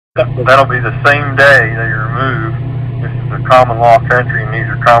That'll be the same day they remove this is a common law country and these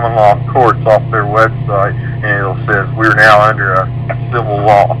are common law courts off their website, and it'll says we're now under a civil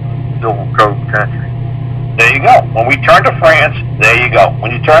law, civil code country. There you go. When we turn to France, there you go.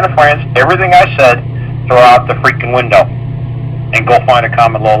 When you turn to France, everything I said, throw out the freaking window and go find a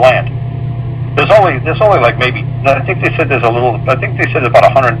common law land. There's only like maybe, I think they said there's about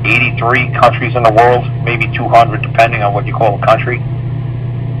 183 countries in the world, maybe 200 depending on what you call a country.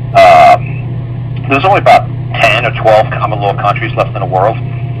 There's only about 10 or 12 common law countries left in the world.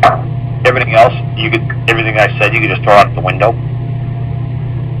 Everything else, everything I said, you could just throw out the window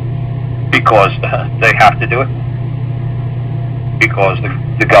because they have to do it. Because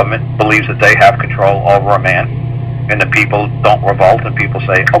the government believes that they have control over a man, and the people don't revolt, and people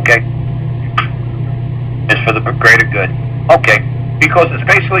say, okay, it's for the greater good. Okay, because it's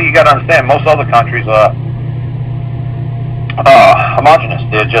basically, you got to understand, most other countries are homogenous.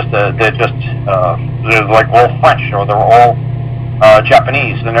 They're like all French, or they're all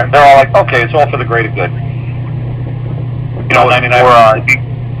Japanese, and they're all like, okay, it's all for the greater good. You know,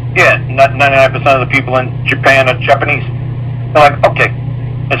 99% of the people in Japan are Japanese. They're like, okay,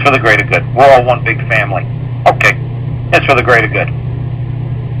 it's for the greater good. We're all one big family. Okay, it's for the greater good.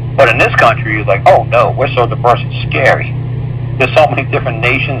 But in this country, you're like, oh no, we're so diverse, it's scary. There's so many different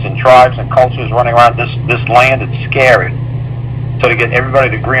nations and tribes and cultures running around this land, it's scary. So to get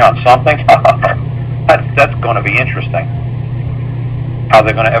everybody to agree on something, that's going to be interesting. How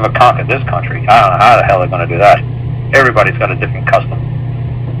they're going to ever conquer this country, I don't know how the hell they're going to do that. Everybody's got a different custom.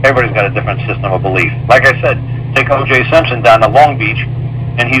 Everybody's got a different system of belief. Like I said, take O.J. Simpson down to Long Beach,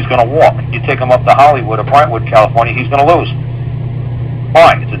 and he's going to walk. You take him up to Hollywood or Brentwood, California, he's going to lose.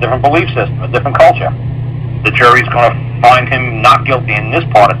 Why? It's a different belief system, a different culture. The jury's going to find him not guilty in this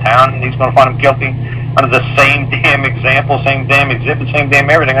part of town, and he's going to find him guilty under the same damn example, same damn exhibit, same damn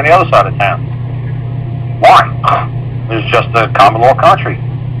everything on the other side of town. Why? It's just a common law country.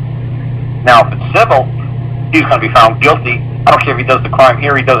 Now, if it's civil, he's going to be found guilty. I don't care if he does the crime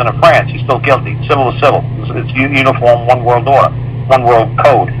here, he does it in France, he's still guilty. Civil is civil. It's uniform, one world order, one world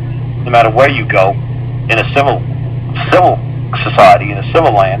code. No matter where you go, in a civil society, in a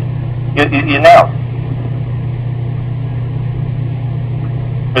civil land, you know.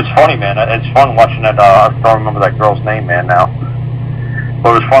 It's funny, man. It's fun watching that. I don't remember that girl's name, man, now.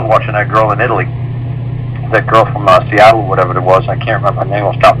 But it was fun watching that girl in Italy. That girl from Seattle, whatever it was. I can't remember her name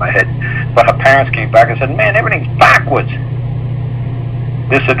off the top of my head. But her parents came back and said, man, everything's backwards.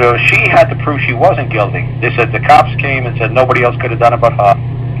 They said she had to prove she wasn't guilty. They said the cops came and said nobody else could have done it but her.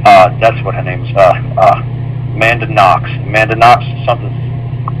 That's what her name is. Amanda Knox. Amanda Knox, something.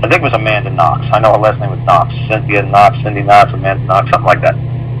 I think it was Amanda Knox. I know her last name was Knox. Cynthia Knox, Cindy Knox, Amanda Knox, something like that.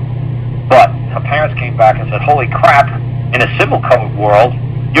 But her parents came back and said, holy crap, in a civil code world,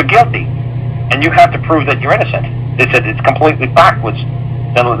 you're guilty. And you have to prove that you're innocent. They said it's completely backwards.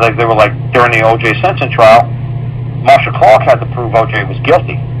 Then they were like, during the O.J. Simpson trial, Marshall Clark had to prove O.J. was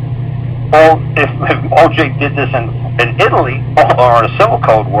guilty. Well, if O.J. did this in Italy, or in a civil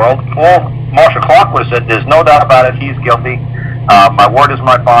code world, well, Marshall Clark would have said, there's no doubt about it, he's guilty. My word is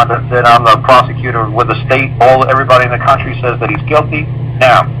my bond. I said, I'm the prosecutor with the state. Everybody in the country says that he's guilty.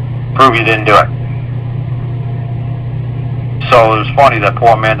 Now, prove you didn't do it. So it was funny, that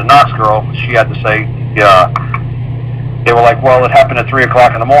poor Amanda Knox girl, she had to say, they were like, well, it happened at 3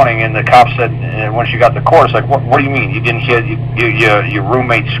 o'clock in the morning, and the cop said, when she got to court, it's like, what do you mean? You didn't hear your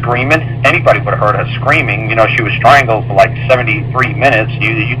roommate screaming? Anybody would have heard her screaming. You know, she was strangled for like 73 minutes.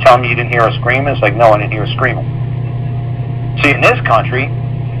 You tell me you didn't hear her screaming? It's like, no, I didn't hear her screaming. See, in this country,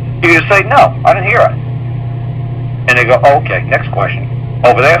 you just say, no, I didn't hear it. And they go, oh, okay, next question.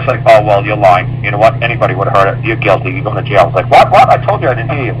 Over there, it's like, oh, well, you're lying. You know what? Anybody would have heard it. You're guilty. You're going to jail. It's like, what? I told you I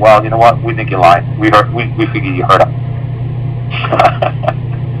didn't hear you. Well, you know what? We think you're lying. We figure you heard it.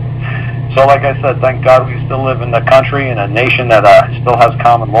 So, like I said, thank God we still live in a country, in a nation that still has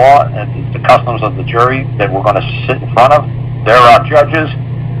common law, and it's the customs of the jury that we're going to sit in front of. They're our judges.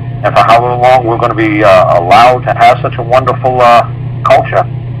 And for however long we're going to be allowed to have such a wonderful culture,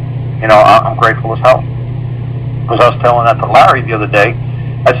 you know, I'm grateful as hell. Because I was telling that to Larry the other day.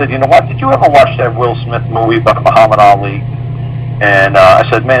 I said, you know what, did you ever watch that Will Smith movie about Muhammad Ali? And I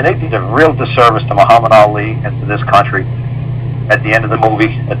said, man, they did a real disservice to Muhammad Ali and to this country at the end of the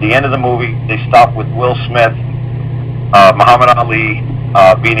movie. At the end of the movie, they stopped with Will Smith, Muhammad Ali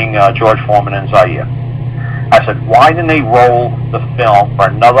beating George Foreman and Zaire. I said, why didn't they roll the film for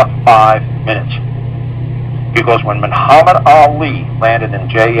another 5 minutes? Because when Muhammad Ali landed in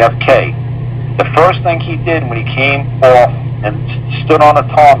JFK, the first thing he did when he came off and stood on the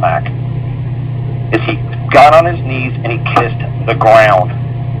tarmac is he got on his knees and he kissed the ground.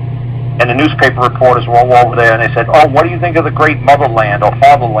 the newspaper reporters were all over there, and they said, "Oh, what do you think of the great motherland or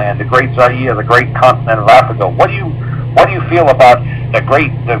fatherland, the great Zaire, the great continent of Africa? What do you feel about the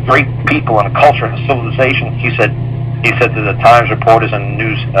great people and the culture and the civilization?" He said to the Times reporters and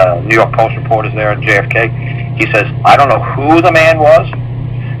New York Post reporters there at JFK, he says, "I don't know who the man was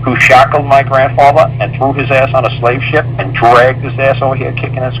who shackled my grandfather and threw his ass on a slave ship and dragged his ass over here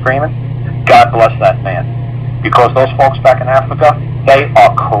kicking and screaming. God bless that man. Because those folks back in Africa, they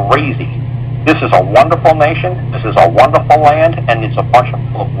are crazy. This is a wonderful nation, this is a wonderful land, and it's a bunch of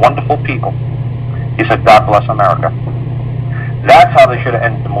wonderful people." He said, "God bless America." That's how they should have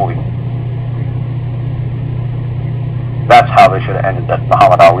ended the movie. That's how they should have ended that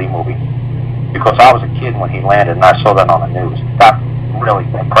Muhammad Ali movie. Because I was a kid when he landed and I saw that on the news. That really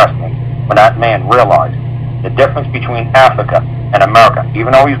impressed me. When that man realized the difference between Africa and America,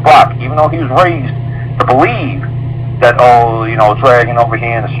 even though he's black, even though he was raised to believe that, oh, you know, dragging over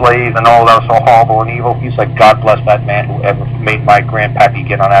here and the slaves and all that was so horrible and evil. He's like, God bless that man who ever made my grandpappy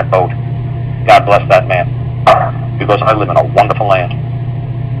get on that boat. God bless that man. Because I live in a wonderful land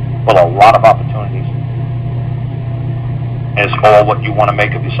with a lot of opportunities. And it's all what you want to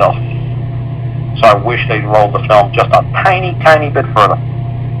make of yourself. So I wish they'd rolled the film just a tiny, tiny bit further.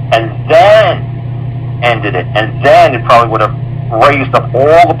 And then ended it. And then it probably would have raised up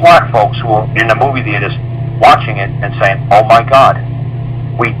all the black folks who were in the movie theaters watching it and saying, oh my God,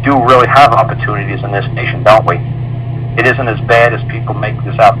 we do really have opportunities in this nation, don't we? It isn't as bad as people make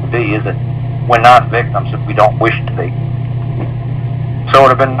this out to be, is it? We're not victims if we don't wish to be. So it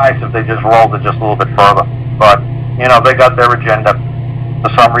would have been nice if they just rolled it just a little bit further. But, you know, they got their agenda.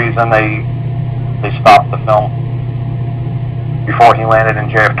 For some reason, they stopped the film before he landed in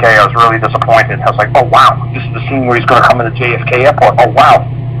JFK. I was really disappointed. I was like, oh wow, this is the scene where he's going to come into JFK airport. Oh wow.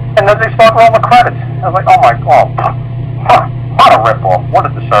 And then they start rolling the credits. I was like, oh my God. What a ripoff. What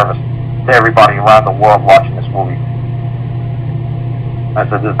a disservice to everybody around the world watching this movie. I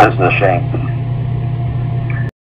said, this is a shame.